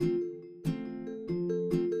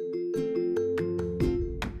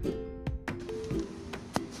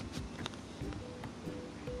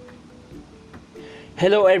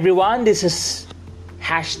Hello everyone, this is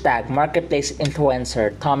hashtag Marketplace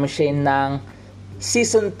Influencer Tommy Shane ng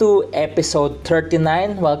Season 2 Episode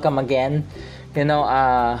 39. Welcome again.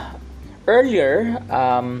 Earlier,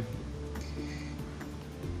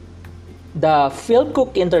 the Phil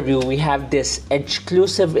Cook interview, we have this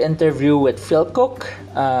exclusive interview with Phil Cook.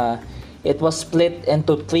 It was split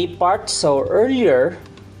into 3 parts. So earlier,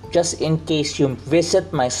 just in case you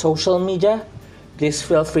visit my social media, please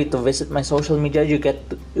feel free to visit my social media. You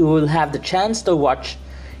will have the chance to watch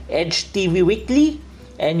Edge TV Weekly,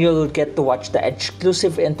 and you'll get to watch the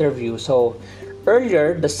exclusive interview. So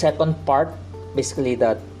earlier, the second part, basically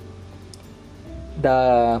the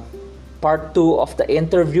part 2 of the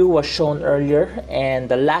interview was shown earlier, and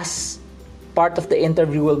the last part of the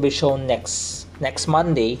interview will be shown next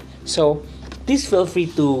Monday. So please feel free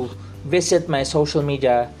to visit my social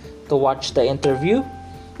media to watch the interview.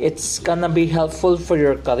 It's gonna be helpful for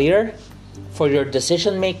your career, for your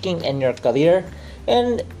decision making and your career,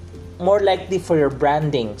 and more likely for your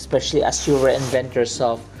branding, especially as you reinvent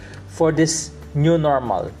yourself for this new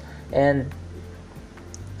normal. And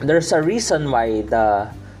there's a reason why the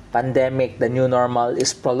pandemic, the new normal,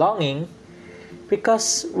 is prolonging,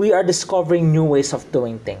 because we are discovering new ways of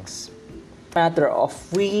doing things. Matter of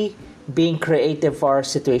we being creative for our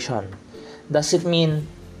situation. Does it mean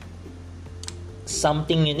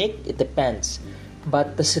something unique? It depends,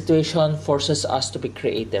 but the situation forces us to be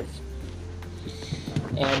creative.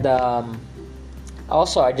 And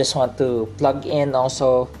also, I just want to plug in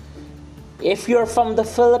also, if you're from the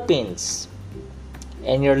Philippines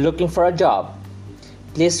and you're looking for a job,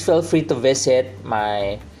 please feel free to visit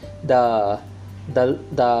the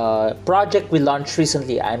project we launched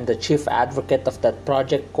recently. I'm the chief advocate of that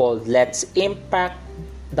project called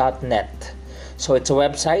Let'sImpact.net. So it's a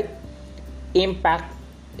website. Impact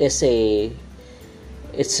is a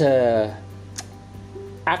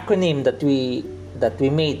acronym that we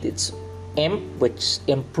made. It's IMP, which is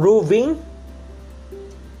improving,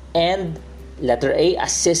 and letter A,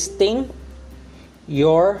 assisting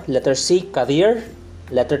your, letter C, career,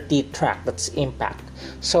 letter T, track. That's impact.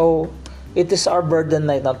 So it is our burden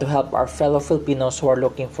right now to help our fellow Filipinos who are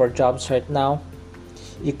looking for jobs right now.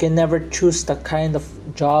 You can never choose the kind of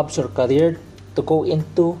jobs or career to go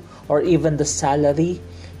into, or even the salary,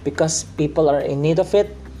 because people are in need of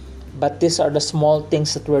it. But these are the small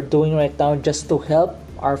things that we're doing right now just to help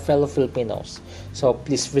our fellow Filipinos. So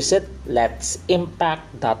please visit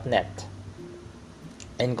Let'sImpact.net.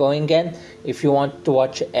 And going again, if you want to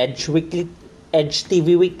watch Edge TV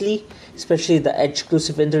Weekly, especially the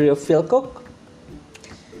exclusive interview of Phil Cook,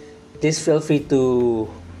 please feel free to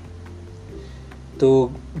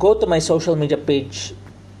go to my social media page.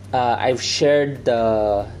 I've shared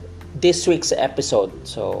this week's episode.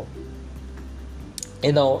 So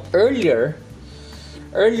earlier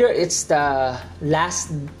it's the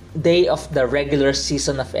last day of the regular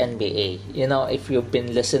season of NBA. If you've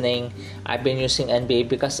been listening, I've been using NBA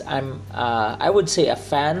because I'm I would say a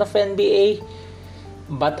fan of NBA,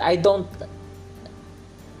 but I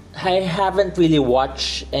haven't really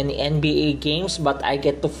watched any NBA games, but I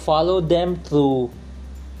get to follow them through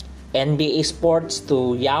NBA Sports,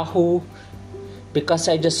 to Yahoo, because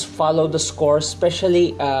I just follow the score.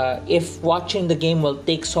 Especially if watching the game will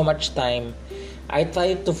take so much time, I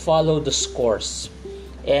try to follow the scores.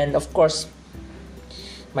 And of course,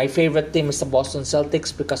 my favorite team is the Boston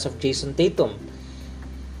Celtics because of Jason Tatum.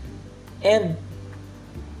 And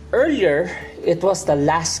earlier, it was the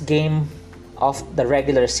last game of the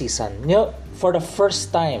regular season. For the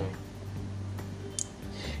first time,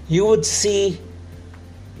 you will see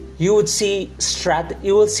a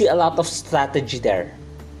lot of strategy there,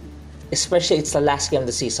 especially it's the last game of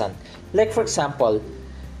the season. Like, for example,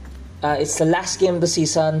 it's the last game of the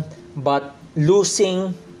season, but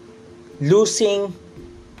losing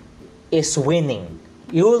is winning.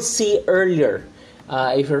 You will see earlier,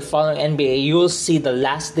 if you're following NBA, you will see the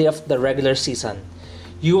last day of the regular season.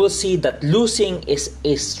 You will see that losing is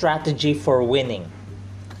a strategy for winning.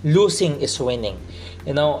 Losing is winning.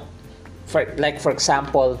 For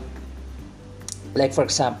example,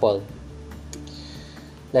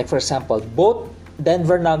 both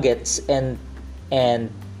Denver Nuggets and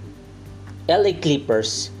LA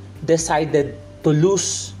Clippers decided to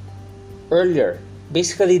lose earlier.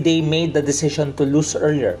 Basically, they made the decision to lose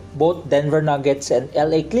earlier. Both Denver Nuggets and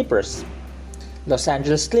LA Clippers, Los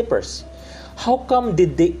Angeles Clippers. How come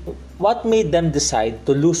what made them decide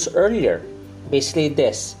to lose earlier? Basically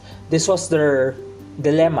this was their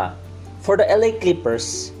dilemma. For the LA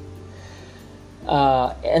Clippers,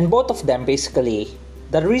 and both of them, basically,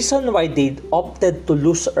 the reason why they opted to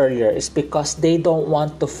lose earlier is because they don't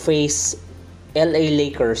want to face LA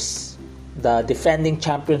Lakers, the defending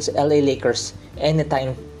champions LA Lakers,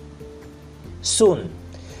 anytime soon.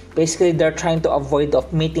 Basically, they're trying to avoid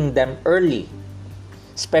of meeting them early,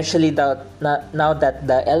 especially now that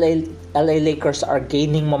the LA Lakers are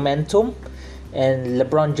gaining momentum and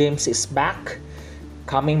LeBron James is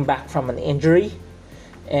coming back from an injury.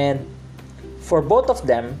 And for both of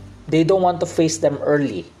them, they don't want to face them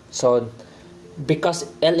early. So because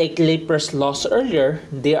LA Clippers lost earlier,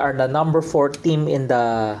 they are the number 4 team in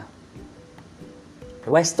the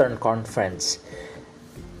Western Conference.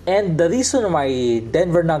 And the reason why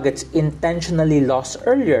Denver Nuggets intentionally lost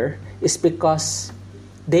earlier is because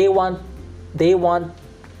they want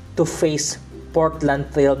to face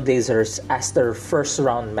Portland Trail Blazers as their first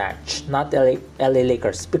round match, not LA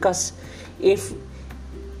Lakers. Because if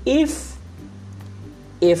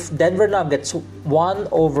Denver Nuggets won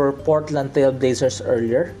over Portland Trail Blazers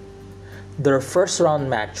earlier, their first round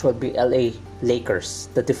match will be LA Lakers,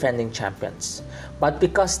 the defending champions. But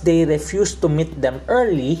because they refuse to meet them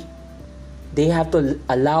early, they have to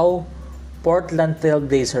allow Portland Trail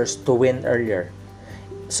Blazers to win earlier,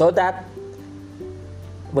 so that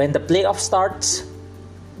when the playoff starts,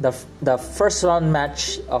 the first round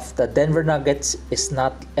match of the Denver Nuggets is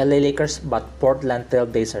not LA Lakers but Portland Trail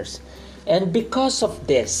Blazers. And because of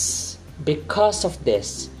this,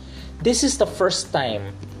 this is the first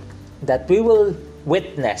time that we will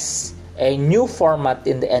witness a new format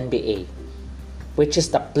in the NBA, which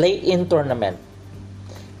is the play-in tournament.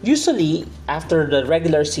 Usually, after the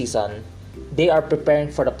regular season, they are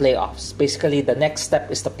preparing for the playoffs. Basically, the next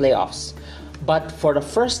step is the playoffs. But for the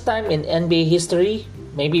first time in NBA history,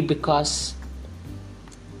 maybe because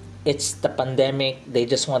it's the pandemic, they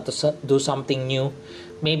just want to do something new.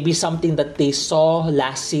 Maybe something that they saw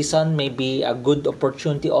last season, maybe a good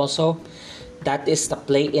opportunity also. That is the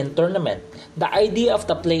play-in tournament. The idea of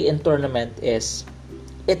the play-in tournament is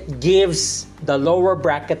it gives the lower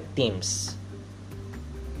bracket teams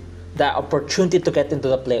the opportunity to get into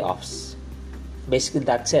the playoffs. Basically,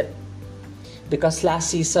 that's it. Because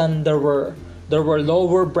last season there were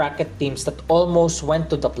lower bracket teams that almost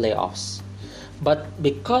went to the playoffs. But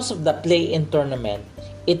because of the play-in tournament,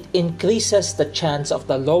 it increases the chance of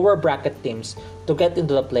the lower bracket teams to get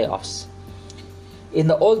into the playoffs. In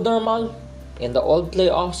the old normal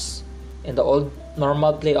playoffs,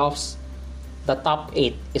 the top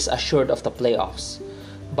 8 is assured of the playoffs.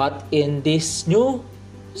 But in this new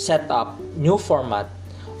setup, new format,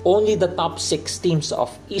 only the top 6 teams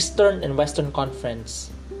of Eastern and Western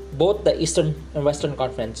Conference, both the Eastern and Western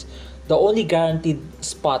Conference, the only guaranteed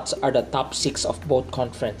spots are the top 6 of both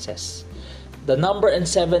conferences. The number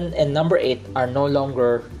 7 and number 8 are no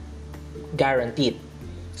longer guaranteed.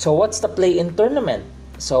 So what's the play-in tournament?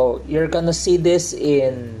 So you're gonna see this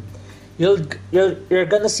in you're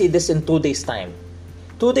gonna see this in 2 days time.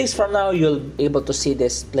 2 days from now, you'll be able to see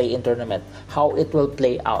this play-in tournament, how it will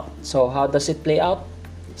play out. So how does it play out?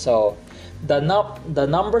 So the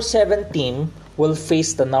number 7 team will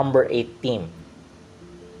face the number 8 team.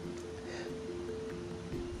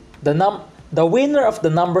 The winner of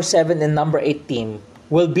the number 7 and number 8 team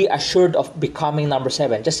will be assured of becoming number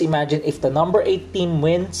 7. Just imagine if the number 8 team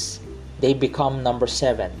wins, they become number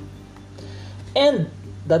 7. And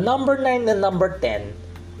the number 9 and number 10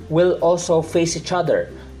 will also face each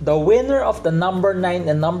other. The winner of the number 9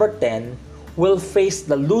 and number 10 will face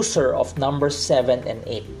the loser of number 7 and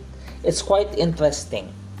 8. It's quite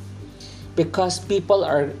interesting because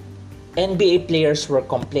NBA players were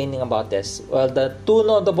complaining about this. Well, the two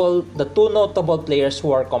notable players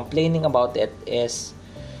who are complaining about it is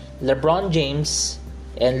LeBron James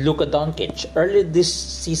and Luka Doncic. Early this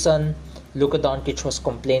season, Luka Doncic was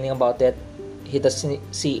complaining about it. He doesn't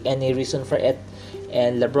see any reason for it.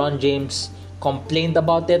 And LeBron James complained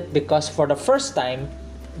about it because for the first time,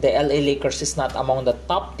 the LA Lakers is not among the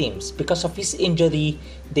top teams. Because of his injury,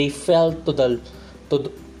 they fell to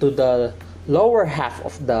the lower half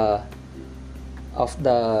of the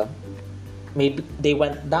maybe they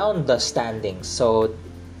went down the standings. So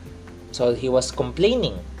he was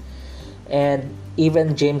complaining. And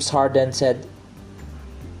even James Harden said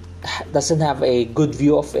doesn't have a good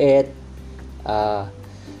view of it.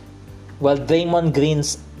 Well, Draymond Green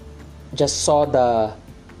just saw the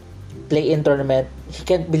play-in tournament. He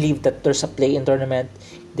can't believe that there's a play-in tournament.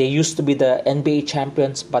 They used to be the NBA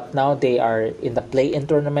champions, but now they are in the play-in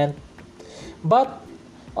tournament. But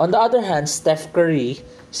on the other hand, Steph Curry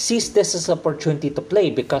sees this as an opportunity to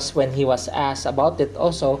play because when he was asked about it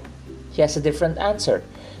also, he has a different answer.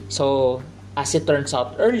 So, as it turns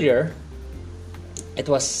out earlier, it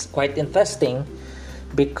was quite interesting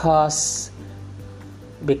because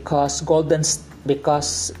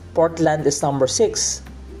because Portland is number 6,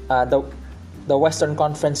 the Western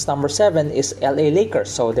Conference number 7 is LA Lakers,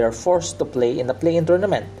 so they're forced to play in the play-in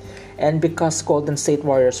tournament. And because Golden State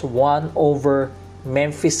Warriors won over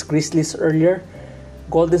Memphis Grizzlies earlier,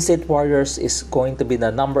 Golden State Warriors is going to be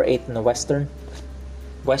the number 8 in the Western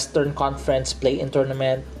Conference play-in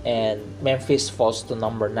tournament, and Memphis falls to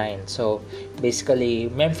number 9. So basically,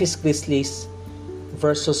 Memphis Grizzlies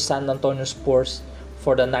versus San Antonio Spurs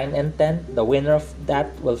for the 9 and 10. The winner of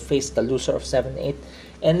that will face the loser of 7-8.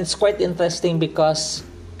 And it's quite interesting because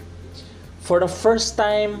for the first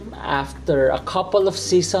time after a couple of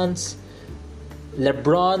seasons,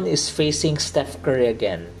 LeBron is facing Steph Curry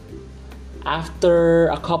again. After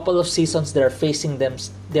a couple of seasons, they're facing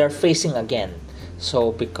again.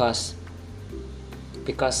 So because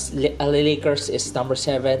LA Lakers is number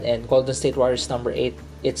 7 and Golden State Warriors number 8,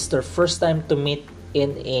 it's their first time to meet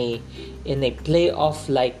in a playoff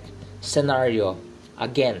like scenario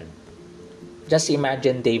again. Just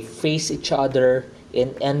imagine they face each other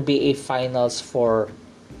in NBA Finals for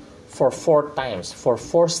 4 times, for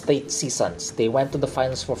 4 straight seasons. They went to the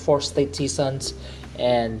finals for 4 straight seasons,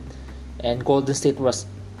 and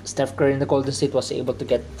Steph Curry in the Golden State was able to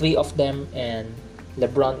get 3 of them, and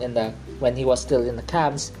LeBron when he was still in the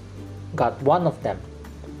Cavs got 1 of them.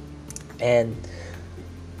 And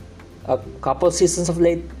a couple seasons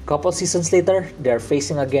later, they're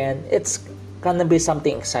facing again. It's gonna be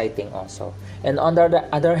something exciting also. And on the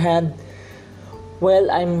other hand, well,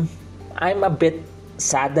 I'm a bit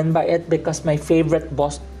saddened by it because my favorite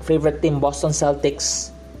team, Boston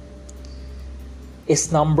Celtics,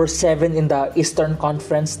 is number 7 in the Eastern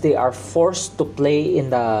Conference. They are forced to play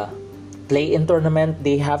in the play-in tournament.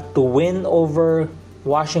 They have to win over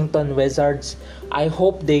Washington Wizards. I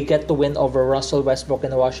hope they get to win over Russell Westbrook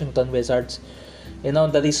and the Washington Wizards. You know,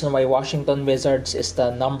 the reason why Washington Wizards is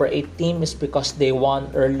the number 8 team is because they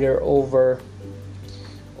won earlier over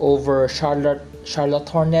Charlotte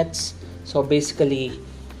Hornets. So basically,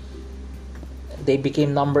 they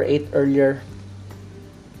became number 8 earlier.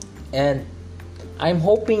 And I'm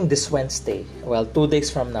hoping this Wednesday, 2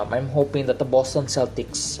 days from now, I'm hoping that the Boston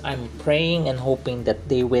Celtics, I'm praying and hoping that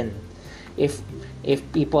they win. If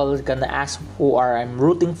people are gonna ask who I'm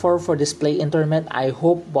rooting for this play-in tournament, I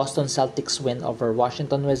hope Boston Celtics win over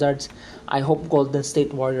Washington Wizards. I hope Golden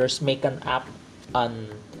State Warriors make an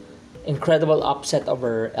incredible upset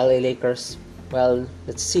over LA Lakers. Well,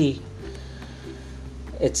 let's see.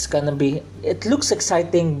 It looks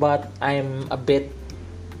exciting, but I'm a bit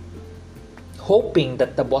hoping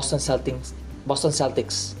that the Boston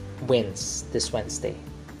Celtics wins this Wednesday,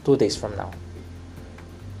 2 days from now.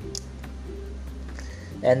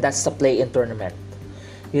 And that's the play-in tournament.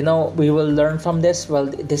 You know, we will learn from this. Well,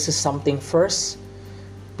 this is something first.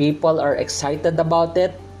 People are excited about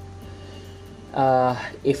it.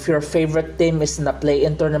 If your favorite team is in the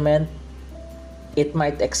play-in tournament, it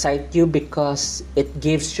might excite you because it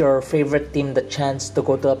gives your favorite team the chance to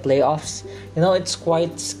go to the playoffs. You know, it's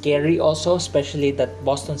quite scary also, especially that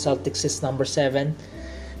Boston Celtics is number 7.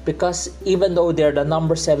 Because even though they're the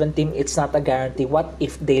number 7 team, it's not a guarantee. What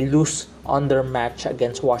if they lose on their match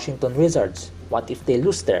against Washington Wizards? What if they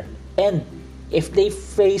lose there? And if they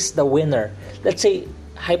face the winner, let's say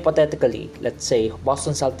hypothetically,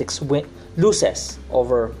 Boston Celtics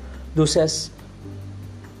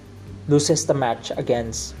loses the match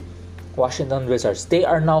against Washington Wizards, they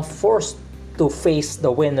are now forced to face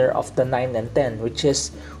the winner of the 9 and 10, which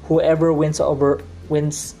is whoever wins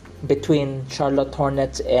between Charlotte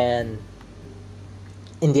Hornets and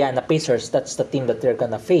Indiana Pacers. That's the team that they're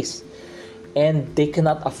gonna face. And they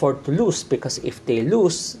cannot afford to lose, because if they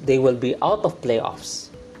lose, they will be out of playoffs.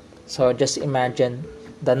 So just imagine,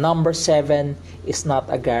 the number 7 is not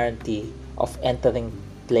a guarantee of entering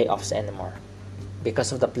playoffs anymore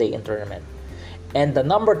because of the play-in tournament. And the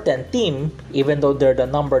number 10 team, even though they're the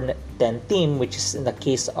number 10 team, which is in the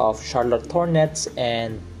case of Charlotte Hornets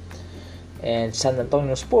and San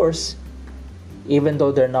Antonio Spurs, even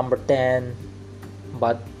though they're number 10,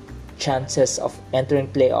 but chances of entering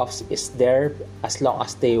playoffs is there as long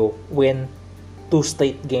as they win 2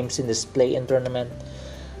 straight games in this play-in tournament.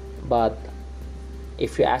 But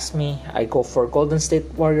if you ask me, I go for Golden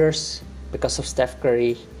State Warriors because of Steph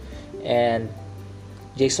Curry and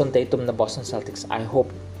Jason Tatum, the Boston Celtics. I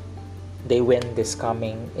hope they win this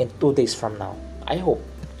coming in 2 days from now. I hope.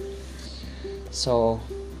 So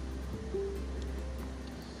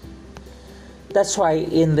that's why,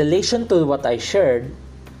 in relation to what I shared,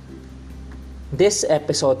 this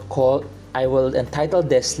episode I will entitle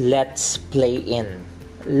this Let's Play In.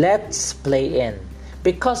 Let's Play In.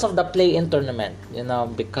 Because of the play-in tournament,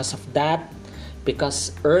 because of that,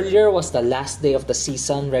 because earlier was the last day of the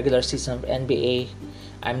season, regular season of NBA.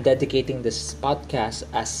 I'm dedicating this podcast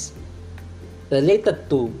as related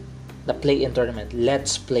to the play-in tournament.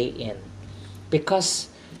 Let's play in. Because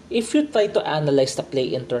if you try to analyze the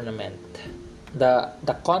play-in tournament, the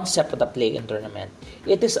concept of the play-in tournament,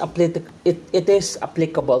 it is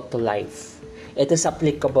applicable to life. It is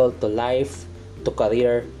applicable to life, to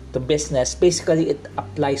career, to business. Basically, it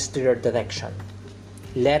applies to your direction.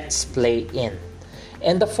 Let's play in.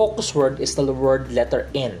 And the focus word is the word letter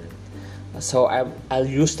in. So I'll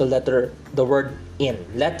use the word in.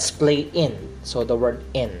 Let's play in. So the word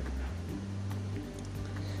in.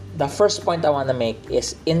 The first point I want to make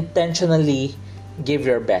is intentionally give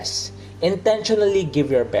your best. Intentionally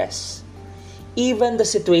give your best. Even the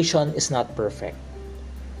situation is not perfect.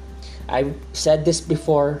 I've said this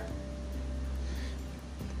before.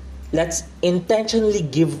 Let's intentionally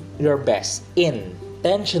give your best.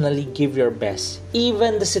 Intentionally give your best.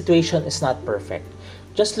 Even the situation is not perfect.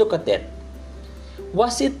 Just look at it.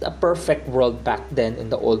 Was it a perfect world back then in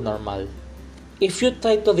the old normal? If you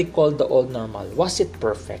try to recall the old normal, was it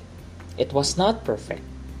perfect? It was not perfect.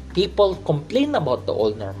 People complain about the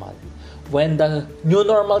old normal. When the new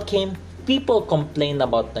normal came, people complain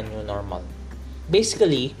about the new normal.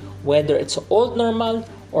 Basically, whether it's old normal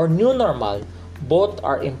or new normal, both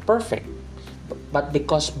are imperfect. But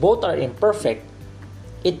because both are imperfect,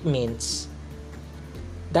 it means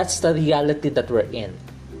that's the reality that we're in.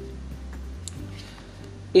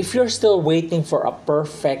 If you're still waiting for a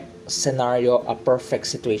perfect scenario, a perfect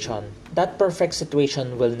situation, that perfect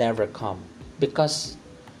situation will never come. Because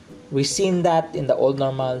we've seen that in the old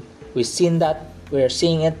normal, we're seeing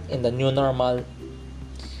it in the new normal.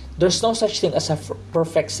 There's no such thing as a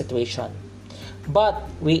perfect situation. But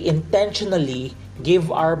we intentionally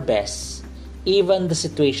give our best, even the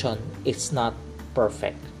situation is not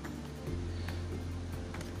perfect.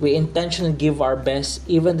 We intentionally give our best,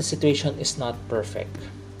 even the situation is not perfect.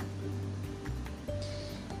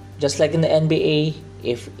 Just like in the NBA,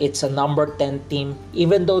 if it's a number 10 team,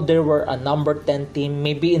 even though there were a number 10 team,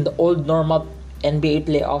 maybe in the old normal NBA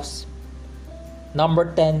playoffs,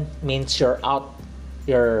 number 10 means you're out,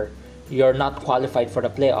 you're not qualified for the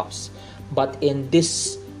playoffs. But in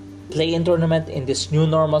this play-in tournament, in this new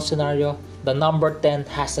normal scenario, the number 10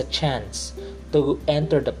 has a chance to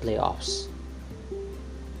enter the playoffs.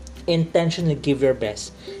 Intentionally give your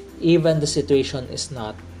best, even the situation is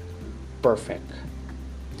not perfect.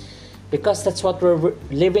 Because that's what we're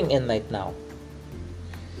living in right now.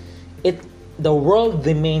 The world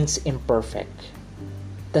remains imperfect.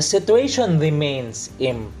 The situation remains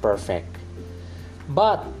imperfect.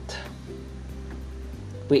 But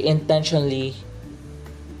we intentionally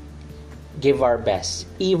give our best,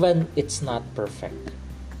 even it's not perfect.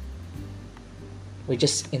 We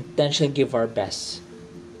just intentionally give our best.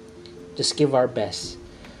 Just give our best.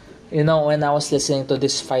 You know, when I was listening to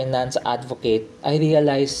this finance advocate, I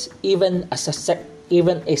realized even a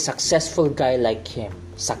successful guy like him,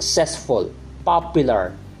 successful,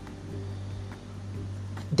 popular,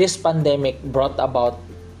 this pandemic brought about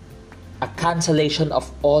a cancellation of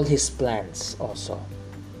all his plans also.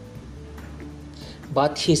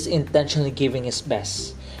 But he's intentionally giving his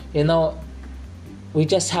best. You know, we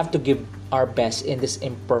just have to give our best in this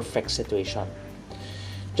imperfect situation.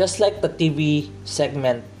 Just like the TV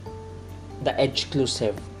segment, The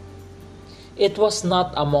Edgeclusive, it was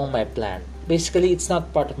not among my plan. Basically, it's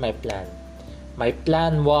not part of my plan. My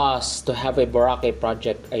plan was to have a Boracay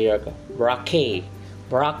project a year ago.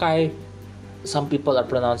 Boracay, some people are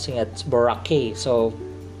pronouncing it Boracay. So,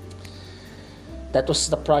 that was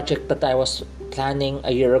the project that I was planning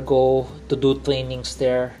a year ago to do trainings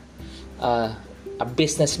there. A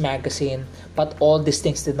business magazine. But all these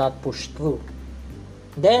things did not push through.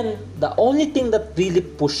 Then, the only thing that really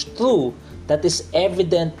pushed through, that is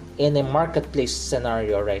evident in a marketplace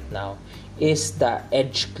scenario right now, is the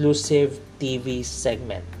Edgeclusive TV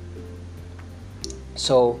segment.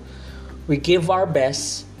 So, we give our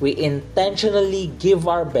best, we intentionally give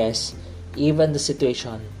our best, even the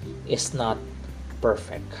situation is not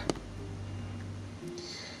perfect.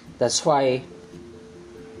 That's why,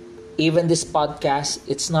 even this podcast,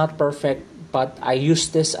 it's not perfect, but I use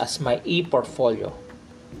this as my e-portfolio.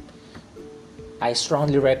 I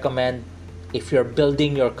strongly recommend, if you're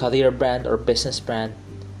building your career brand or business brand,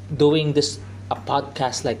 doing a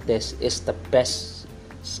podcast like this is the best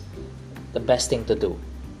thing to do.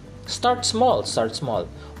 Start small.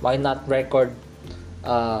 Why not record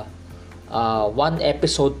one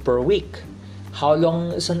episode per week? How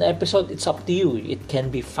long is an episode? It's up to you. It can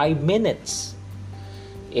be 5 minutes.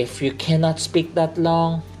 If you cannot speak that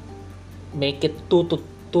long, make it 2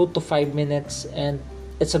 2 to 5 minutes, and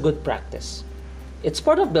it's a good practice. It's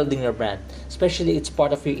part of building your brand, especially it's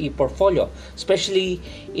part of your e-portfolio, especially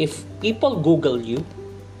if people Google you.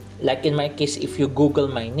 Like in my case, if you Google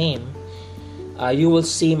my name, you will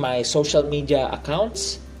see my social media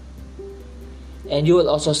accounts, and you will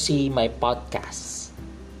also see my podcasts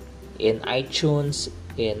in iTunes,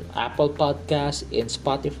 in Apple Podcasts, in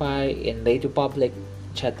Spotify, in Radio Public,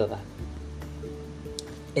 etc.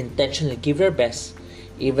 Intentionally give your best,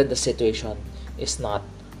 even the situation is not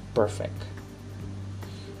perfect.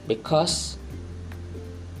 Because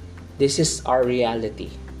this is our reality.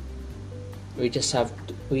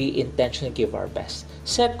 We intentionally give our best.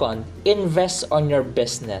 Second, invest on your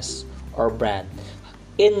business or brand.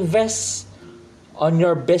 Invest on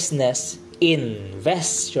your business.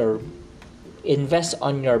 Invest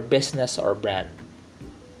on your business or brand.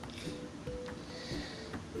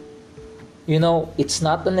 You know, it's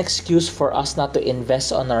not an excuse for us not to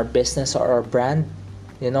invest on our business or our brand.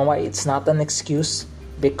 You know why it's not an excuse?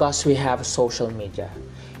 Because we have social media.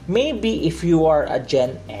 Maybe if you are a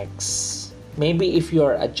Gen X,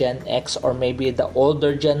 or maybe the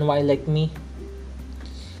older Gen Y like me,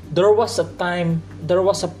 there was a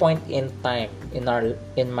point in time in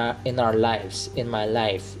our lives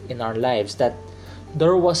that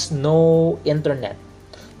there was no internet,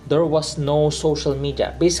 there was no social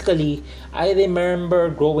media. Basically, I remember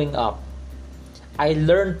growing up, I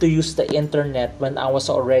learned to use the internet when I was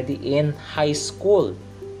already in high school.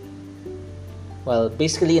 Well,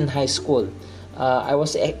 basically in high school. I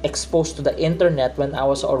was exposed to the internet when I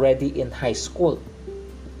was already in high school.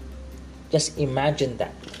 Just imagine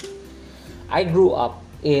that. I grew up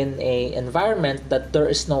in an environment that there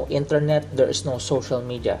is no internet, there is no social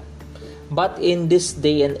media. But in this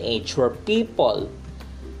day and age where people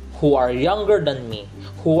who are younger than me,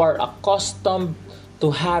 who are accustomed to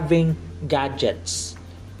having gadgets,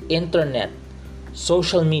 internet,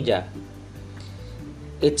 social media,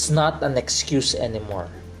 it's not an excuse anymore.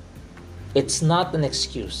 It's not an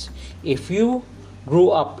excuse. If you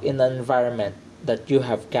grew up in an environment that you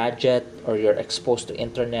have gadget or you're exposed to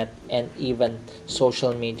internet and even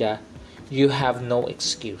social media, you have no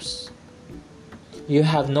excuse. You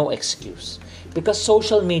have no excuse. Because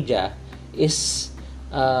social media is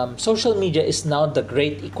now the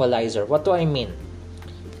great equalizer. What do I mean?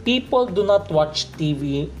 People do not watch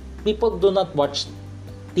TV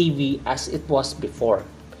as it was before.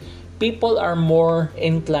 People are more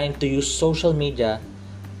inclined to use social media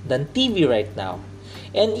than TV right now.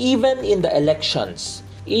 And even in the elections,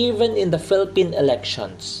 even in the Philippine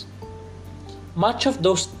elections, much of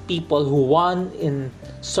those people who won in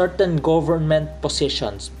certain government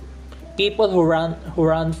positions, people who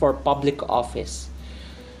run for public office,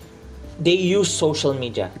 they use social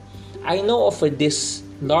media. I know of this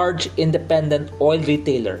large independent oil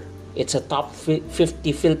retailer. It's a top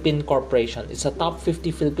 50 Philippine corporation.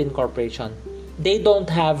 They don't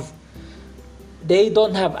have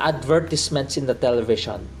advertisements in the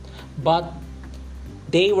television, but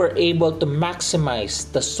they were able to maximize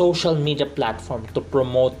the social media platform to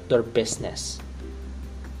promote their business.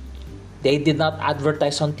 They did not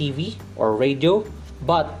advertise on TV or radio,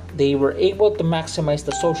 but they were able to maximize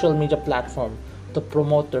the social media platform to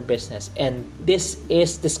promote their business. And this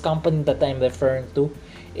company that I'm referring to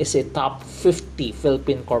is a top 50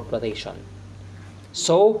 Philippine corporation.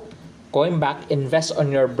 So, going back, invest on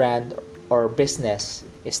your brand or business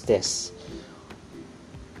is this.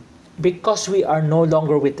 Because we are no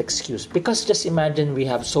longer with excuse. Because just imagine we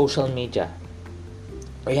have social media.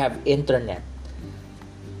 We have internet.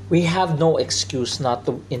 We have no excuse not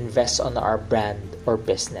to invest on our brand or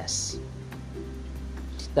business.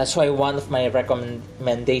 That's why one of my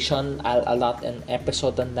recommendation, I'll allot an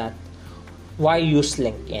episode on that. Why use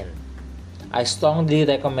LinkedIn? I strongly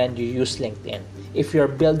recommend you use LinkedIn. If you're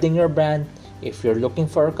building your brand, if you're looking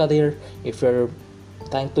for a career, if you're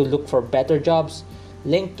trying to look for better jobs,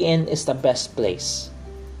 LinkedIn is the best place.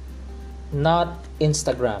 Not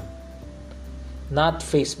Instagram, not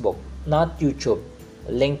Facebook, not YouTube,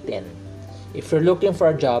 LinkedIn. If you're looking for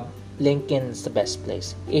a job, LinkedIn is the best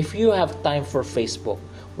place. If you have time for Facebook,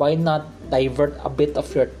 why not divert a bit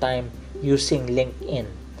of your time using LinkedIn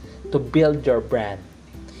to build your brand?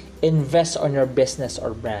 Invest on your business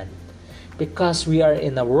or brand. Because we are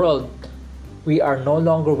in a world, we are no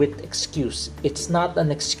longer with excuse. It's not an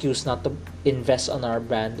excuse not to invest on our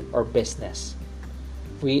brand or business.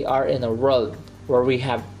 We are in a world where we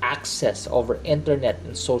have access over internet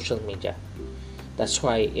and social media. That's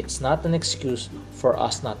why it's not an excuse for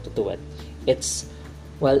us not to do it.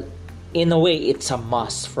 In a way, it's a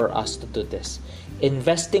must for us to do this.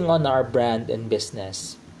 Investing on our brand and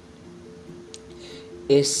business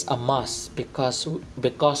is a must because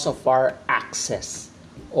of our access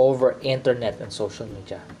over internet and social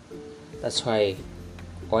media. That's why,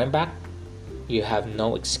 going back, you have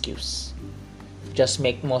no excuse. Just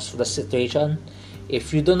make most of the situation.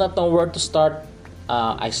 If you do not know where to start,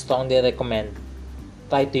 I strongly recommend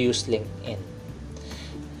try to use LinkedIn.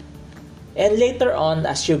 And later on,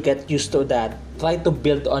 as you get used to that, try to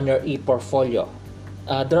build on your e-portfolio.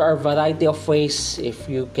 There are a variety of ways. If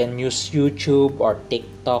you can use YouTube or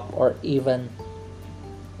TikTok or even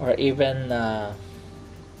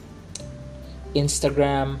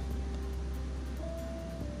Instagram.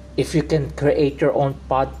 If you can create your own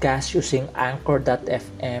podcast using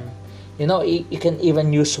Anchor.fm. You can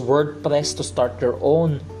even use WordPress to start your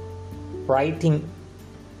own writing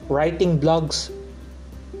blogs.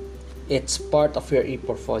 It's part of your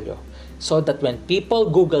e-portfolio, so that when people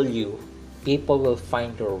Google you, people will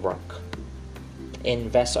find your work.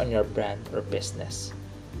 Invest on your brand or business.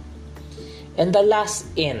 And the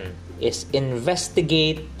last is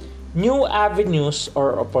investigate new avenues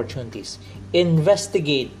or opportunities.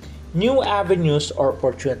 Investigate new avenues or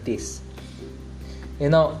opportunities.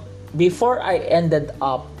 Before I ended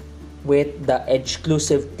up with the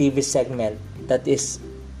exclusive TV segment that is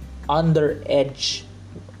under Edge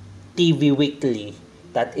TV Weekly,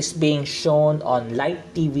 that is being shown on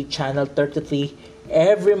Light TV Channel 33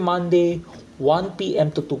 every Monday, 1 p.m.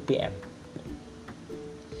 to 2 p.m.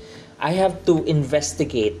 I have to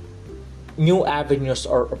investigate new avenues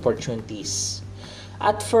or opportunities.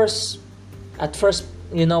 At first,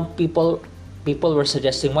 people were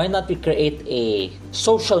suggesting, why not we create a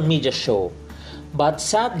social media show? But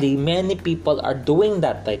sadly, many people are doing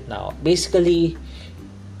that right now. Basically,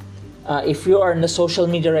 if you are in the social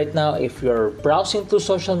media right now, if you're browsing through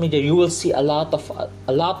social media, you will see a lot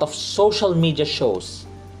of social media shows,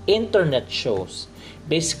 internet shows.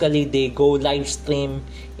 Basically, they go live stream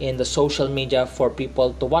in the social media for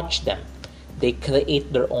people to watch them. They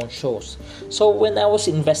create their own shows. So when I was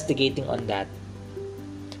investigating on that,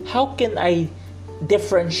 how can I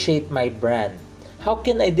differentiate my brand? How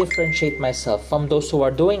can I differentiate myself from those who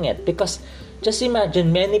are doing it? Because just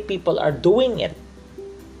imagine, many people are doing it.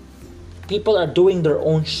 People are doing their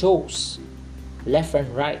own shows left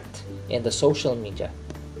and right in the social media.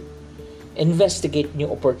 Investigate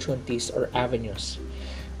new opportunities or avenues.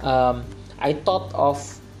 I thought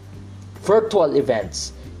of virtual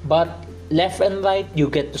events, but left and right, you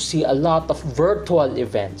get to see a lot of virtual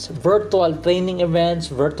events, virtual training events,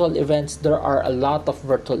 virtual events. There are a lot of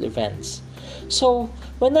virtual events. So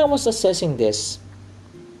when I was assessing this,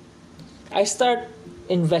 I start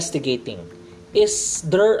investigating. Is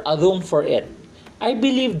there a room for it? I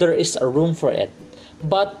believe there is a room for it.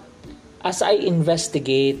 But as I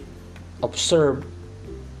investigate, observe,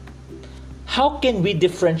 how can we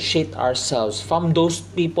differentiate ourselves from those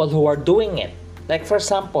people who are doing it? Like, for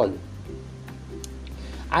example,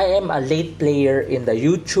 I am a late player in the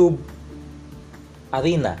YouTube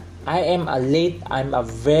arena. I'm a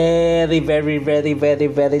very, very, very, very,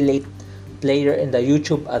 very late player in the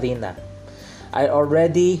YouTube arena. I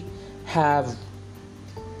already have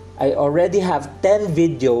 10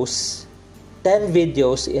 videos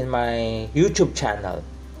in my YouTube channel.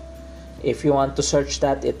 If you want to search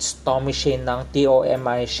that, it's Tommy Shane Nang,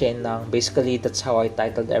 Tomi Shane Nang. Basically, that's how I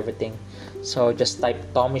titled everything. So just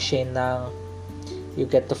type Tommy Shane Nang. You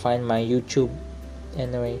get to find my YouTube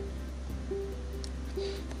anyway.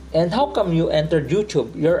 And how come you entered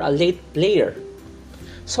YouTube? You're a late player.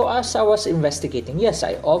 So as I was investigating, yes,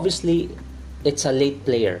 it's a late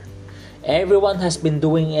player. Everyone has been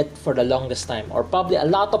doing it for the longest time, or probably a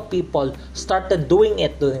lot of people started doing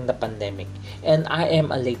it during the pandemic, and I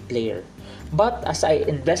am a late player. But as I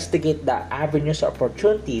investigate the avenues or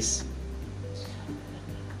opportunities,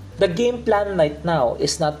 the game plan right now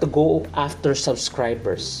is not to go after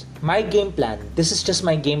subscribers. My game plan, this is just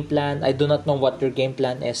my game plan. I do not know what your game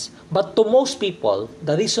plan is. But to most people,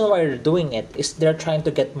 the reason why they're doing it is they're trying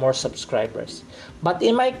to get more subscribers. But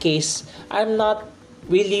in my case, I'm not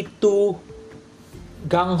really too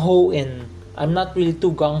gung-ho in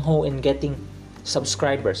getting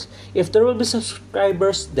subscribers. If there will be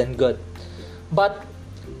subscribers, then good. But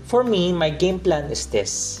for me, my game plan is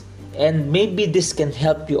this. And maybe this can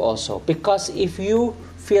help you also, because if you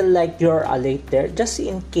feel like you're a late player, just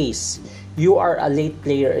in case you are a late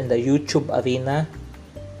player in the YouTube arena,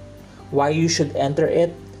 why you should enter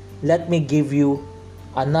it, let me give you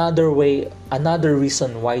another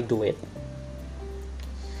reason why do it.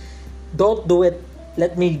 Don't do it.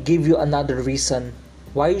 Let me give you another reason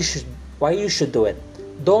why you should do it.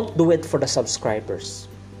 Don't do it for the subscribers.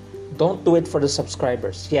 Don't do it for the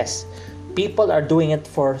subscribers. Yes, people are doing it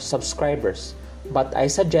for subscribers. But I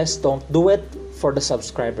suggest don't do it for the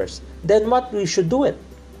subscribers. Then what we should do it?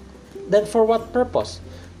 Then for what purpose?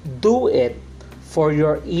 Do it for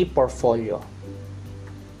your e-portfolio.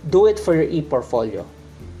 Do it for your e-portfolio.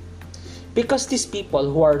 Because these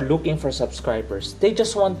people who are looking for subscribers, they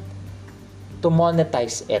just want to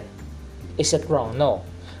monetize it. Is it wrong? No.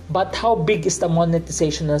 But how big is the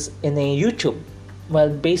monetization in a YouTube? Well,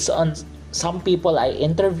 based on some people I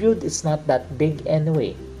interviewed, it's not that big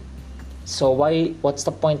anyway. So what's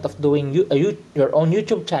the point of doing your own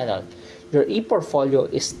YouTube channel? Your e-portfolio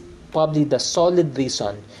is probably the solid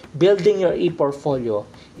reason. Building your e-portfolio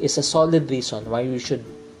is a solid reason why you should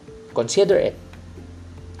consider it.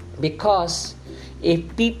 Because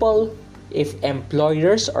if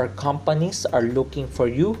employers or companies are looking for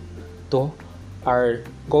you are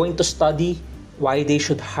going to study why they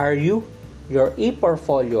should hire you, your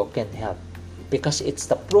e-portfolio can help because it's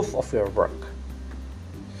the proof of your work.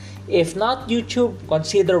 If not YouTube,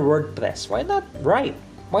 consider WordPress. Why not write?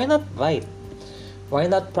 Why not write? Why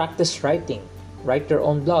not practice writing? Write your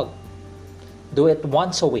own blog. Do it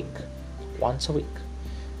once a week. Once a week.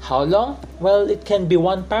 How long? Well, it can be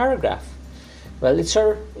one paragraph. Well, it's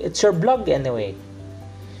your blog anyway.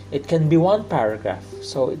 It can be one paragraph.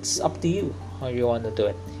 So it's up to you how you want to do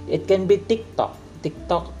it. It can be TikTok.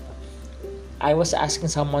 I was asking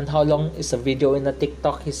someone how long is a video in a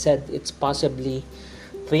TikTok. He said it's possibly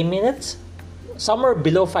 3 minutes. Some are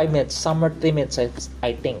below 5 minutes. Some are 3 minutes,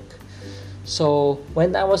 I think. So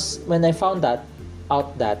when I found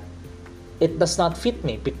out that it does not fit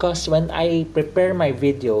me, because when I prepare my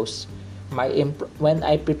videos, when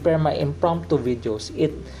I prepare my impromptu videos,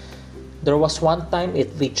 there was one time it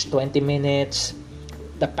reached 20 minutes.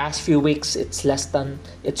 The past few weeks in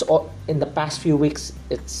the past few weeks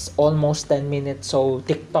it's almost 10 minutes. So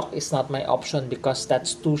TikTok is not my option because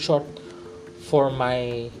that's too short for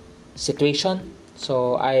my situation.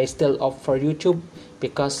 So I still opt for YouTube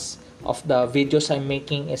because of the videos I'm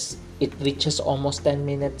making it reaches almost 10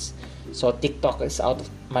 minutes. So TikTok is out of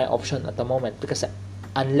my option at the moment because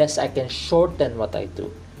unless I can shorten what I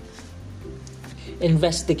do.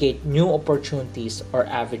 Investigate new opportunities or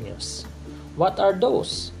avenues. What are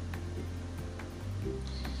those?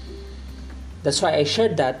 That's why I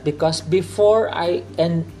shared that, because before I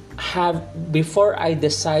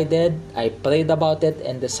decided, I prayed about it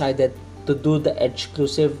and decided to do the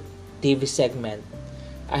exclusive TV segment.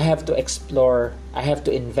 I have to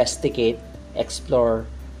investigate, explore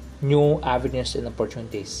new avenues and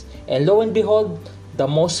opportunities. And lo and behold, the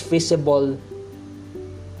most feasible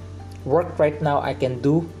work right now I can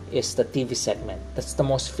do is the TV segment. That's the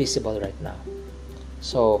most feasible right now.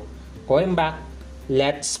 So, going back,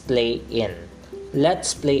 let's play in.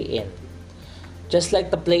 Let's play in. Just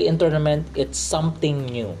like the play-in tournament, it's something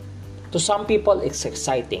new. To some people, it's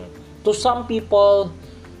exciting. To some people,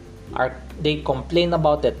 they complain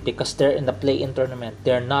about it because they're in the play-in tournament.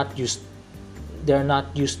 They're not used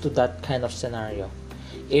to that kind of scenario.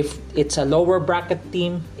 If it's a lower bracket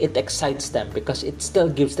team, it excites them because it still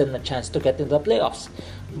gives them a chance to get into the playoffs.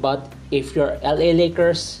 But if you're LA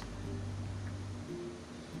Lakers,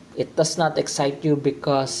 it does not excite you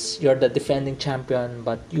because you're the defending champion,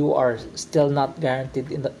 but you are still not guaranteed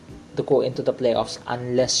to go into the playoffs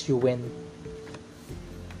unless you win.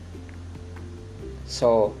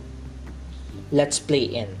 So, let's play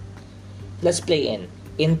in. Let's play in.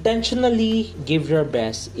 Intentionally give your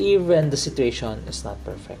best even the situation is not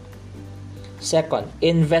perfect. Second,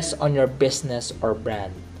 invest on your business or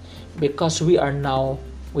brand, because we are now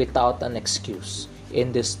without an excuse.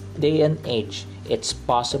 In this day and age, it's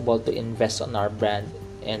possible to invest on our brand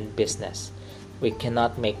and business. We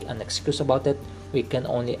cannot make an excuse about it. We can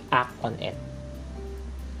only act on it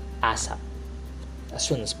ASAP, as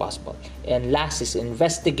soon as possible. And last is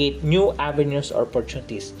investigate new avenues or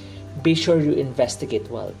opportunities. Be sure you investigate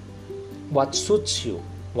well. What suits you?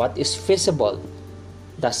 What is feasible?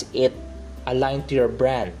 Does it align to your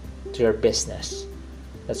brand, to your business?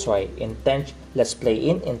 That's why let's play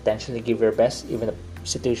in. Intentionally give your best even if the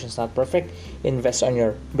situation is not perfect. Invest on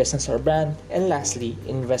your business or brand. And lastly,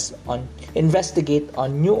 investigate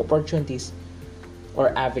on new opportunities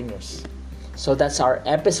or avenues. So that's our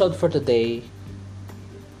episode for today.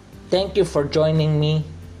 Thank you for joining me.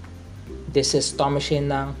 This is Tommy Shane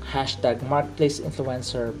ng #Marketplace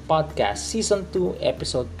Influencer Podcast Season 2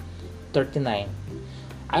 Episode 39.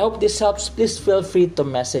 I hope this helps. Please feel free to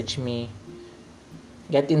message me.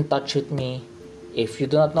 Get in touch with me. If you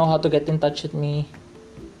do not know how to get in touch with me,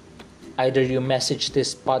 either you message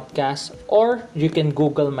this podcast or you can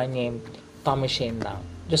Google my name, Tommy Shane now.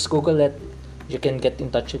 Just Google it. You can get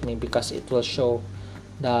in touch with me because it will show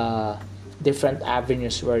the different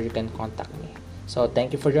avenues where you can contact me. So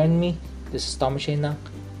thank you for joining me. This is Tommy Shane.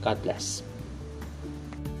 God bless.